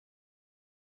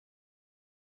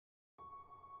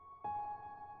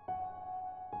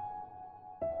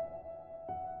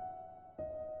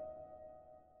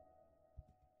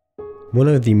One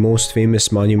of the most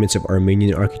famous monuments of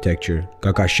Armenian architecture,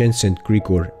 Gagkashen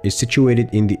Church, is situated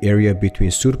in the area between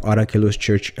Surp Arakelos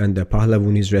Church and the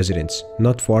Pahlavuni's residence,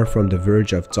 not far from the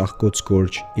verge of Tsakot's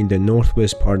Gorge in the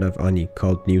northwest part of Ani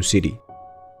called New City.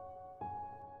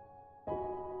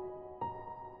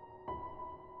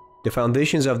 The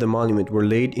foundations of the monument were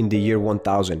laid in the year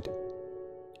 1000.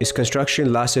 Its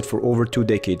construction lasted for over 2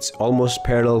 decades, almost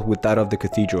parallel with that of the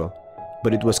cathedral,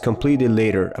 but it was completed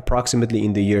later, approximately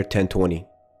in the year 1020.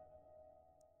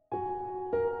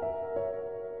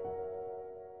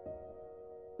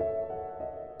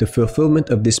 The fulfillment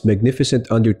of this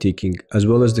magnificent undertaking, as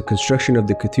well as the construction of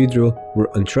the cathedral, were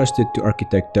entrusted to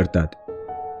architect Tiran.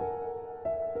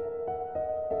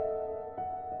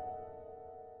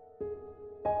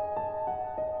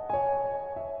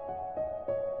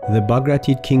 The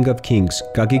Bagratid king of kings,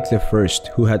 Gagik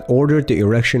I, who had ordered the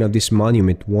erection of this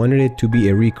monument, wanted it to be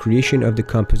a recreation of the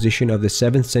composition of the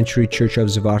 7th century church of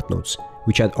Zvartnots,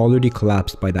 which had already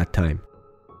collapsed by that time.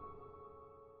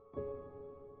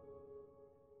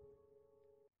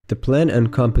 The plan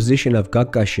and composition of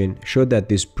Gagkashen showed that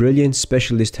this brilliant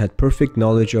specialist had perfect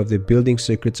knowledge of the building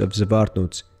secrets of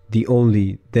Zvartnots, the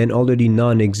only, then already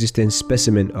non-existent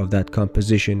specimen of that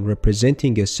composition,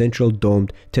 representing a central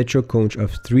domed tetraconch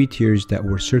of 3 tiers that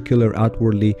were circular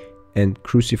outwardly and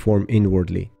cruciform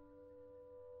inwardly.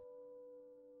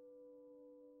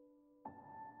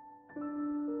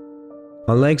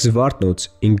 Unlike Zvartnots,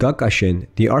 in Gagkashen,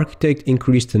 the architect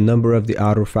increased the number of the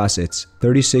outer facets,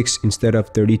 36 instead of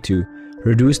 32,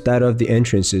 reduced that of the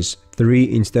entrances,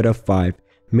 3 instead of 5,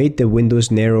 made the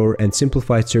windows narrower and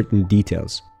simplified certain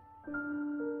details.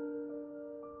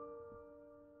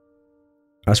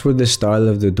 As for the style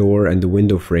of the door and the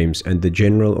window frames and the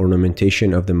general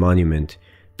ornamentation of the monument,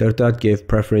 Tiran gave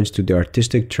preference to the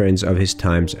artistic trends of his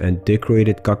times and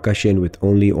decorated Gagkashen with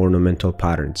only ornamental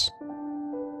patterns.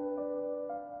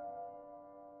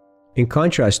 In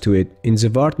contrast to it, in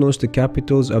Zvartnots the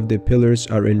capitals of the pillars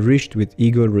are enriched with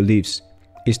eagle reliefs,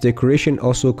 its decoration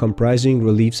also comprising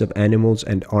reliefs of animals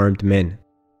and armed men.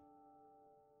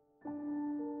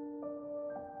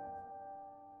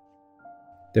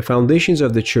 The foundations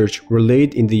of the church were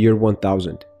laid in the year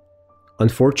 1000.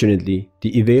 Unfortunately,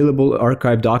 the available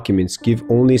archive documents give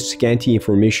only scanty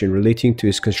information relating to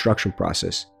its construction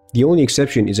process. The only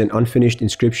exception is an unfinished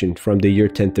inscription from the year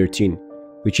 1013,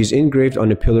 which is engraved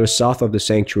on a pillar south of the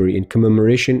sanctuary in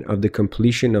commemoration of the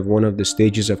completion of one of the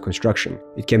stages of construction.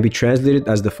 It can be translated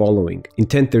as the following: in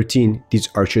 1013, these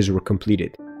arches were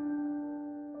completed.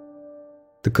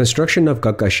 The construction of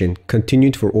Gagkashen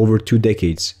continued for over 2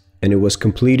 decades, and it was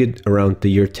completed around the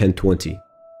year 1020.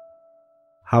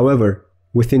 However,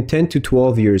 within 10 to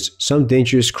 12 years, some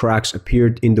dangerous cracks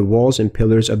appeared in the walls and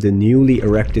pillars of the newly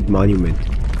erected monument,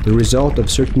 the result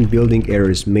of certain building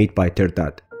errors made by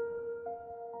Tiran.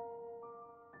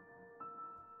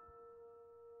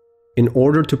 In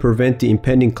order to prevent the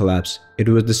impending collapse, it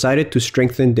was decided to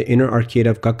strengthen the inner arcade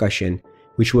of Gagkashen,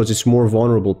 which was its more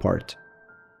vulnerable part.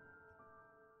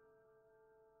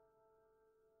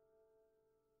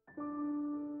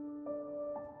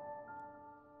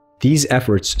 These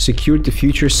efforts secured the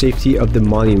future safety of the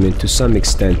monument to some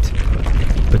extent,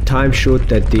 but time showed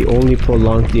that they only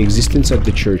prolonged the existence of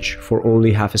the church for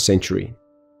only half a century.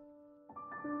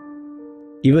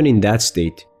 Even in that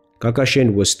state,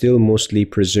 Gagkashen was still mostly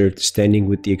preserved, standing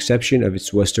with the exception of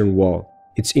its western wall.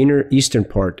 Its inner eastern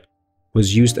part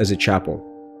was used as a chapel.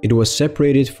 It was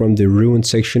separated from the ruined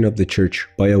section of the church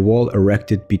by a wall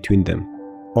erected between them.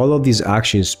 All of these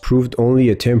actions proved only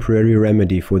a temporary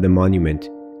remedy for the monument,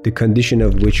 the condition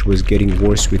of which was getting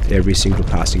worse with every single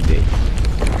passing day.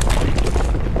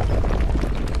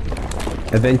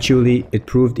 Eventually, it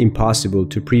proved impossible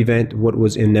to prevent what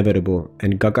was inevitable,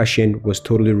 and Gagkashen was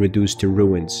totally reduced to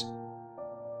ruins.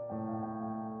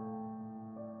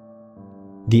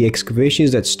 The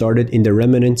excavations that started in the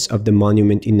remnants of the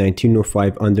monument in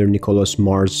 1905 under Nicholas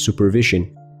Marr's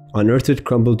supervision unearthed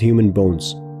crumbled human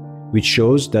bones, which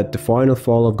shows that the final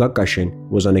fall of Gagkashen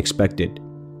was unexpected.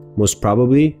 Most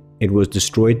probably, it was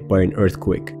destroyed by an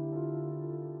earthquake.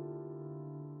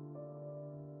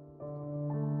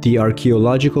 The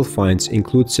archaeological finds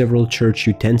include several church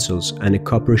utensils and a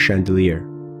copper chandelier.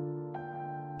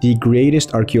 The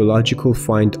greatest archaeological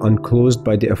find unclosed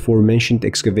by the aforementioned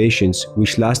excavations,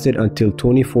 which lasted until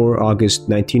 24 August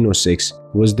 1906,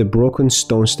 was the broken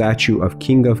stone statue of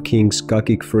King of Kings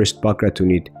Gagik I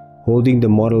Bagratunid, holding the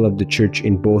model of the church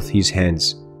in both his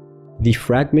hands. The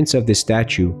fragments of the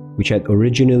statue, which had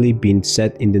originally been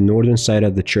set in the northern side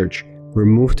of the church, were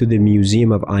moved to the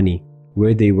Museum of Ani,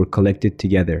 where they were collected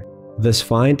together. This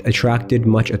find attracted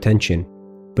much attention.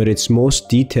 but its most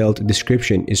detailed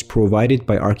description is provided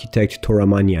by architect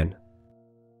Armenian.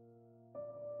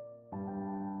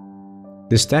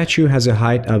 The statue has a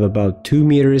height of about 2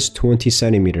 meters 20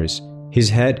 centimeters. His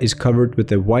head is covered with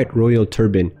a white royal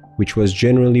turban, which was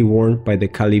generally worn by the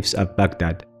caliphs of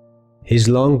Baghdad. His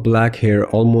long black hair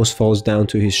almost falls down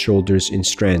to his shoulders in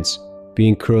strands,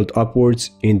 being curled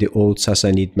upwards in the old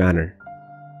Sassanid manner.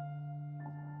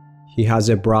 He has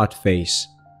a broad face,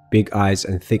 big eyes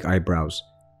and thick eyebrows,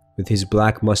 with his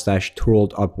black mustache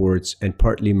twirled upwards and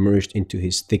partly merged into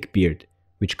his thick beard,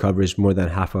 which covers more than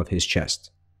half of his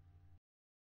chest.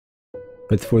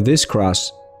 But for this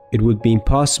cross, it would be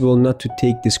impossible not to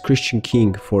take this Christian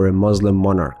king for a Muslim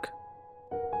monarch.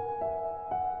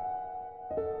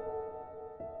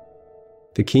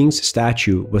 The king's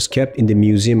statue was kept in the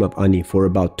Museum of Ani for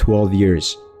about 12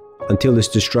 years, until its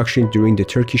destruction during the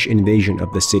Turkish invasion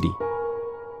of the city.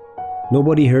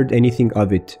 Nobody heard anything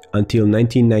of it until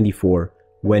 1994,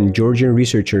 when Georgian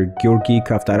researcher Georgi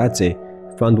Kaftaradze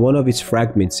found one of its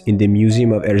fragments in the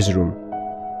Museum of Erzurum.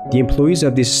 The employees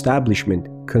of this establishment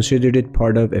considered it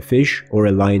part of a fish or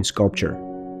a lion sculpture.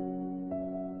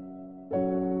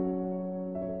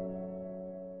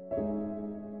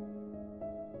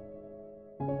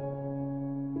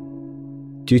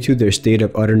 Due to their state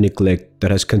of utter neglect that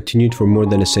has continued for more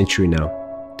than a century now,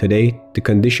 today the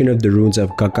condition of the ruins of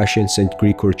Gagkashen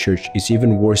Church is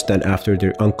even worse than after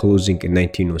their unclosing in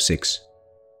 1906.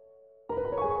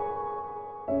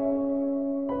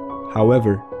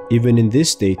 However, even in this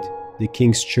state, the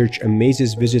king's church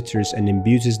amazes visitors and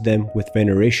imbues them with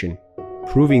veneration,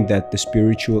 proving that the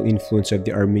spiritual influence of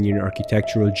the Armenian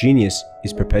architectural genius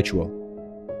is perpetual.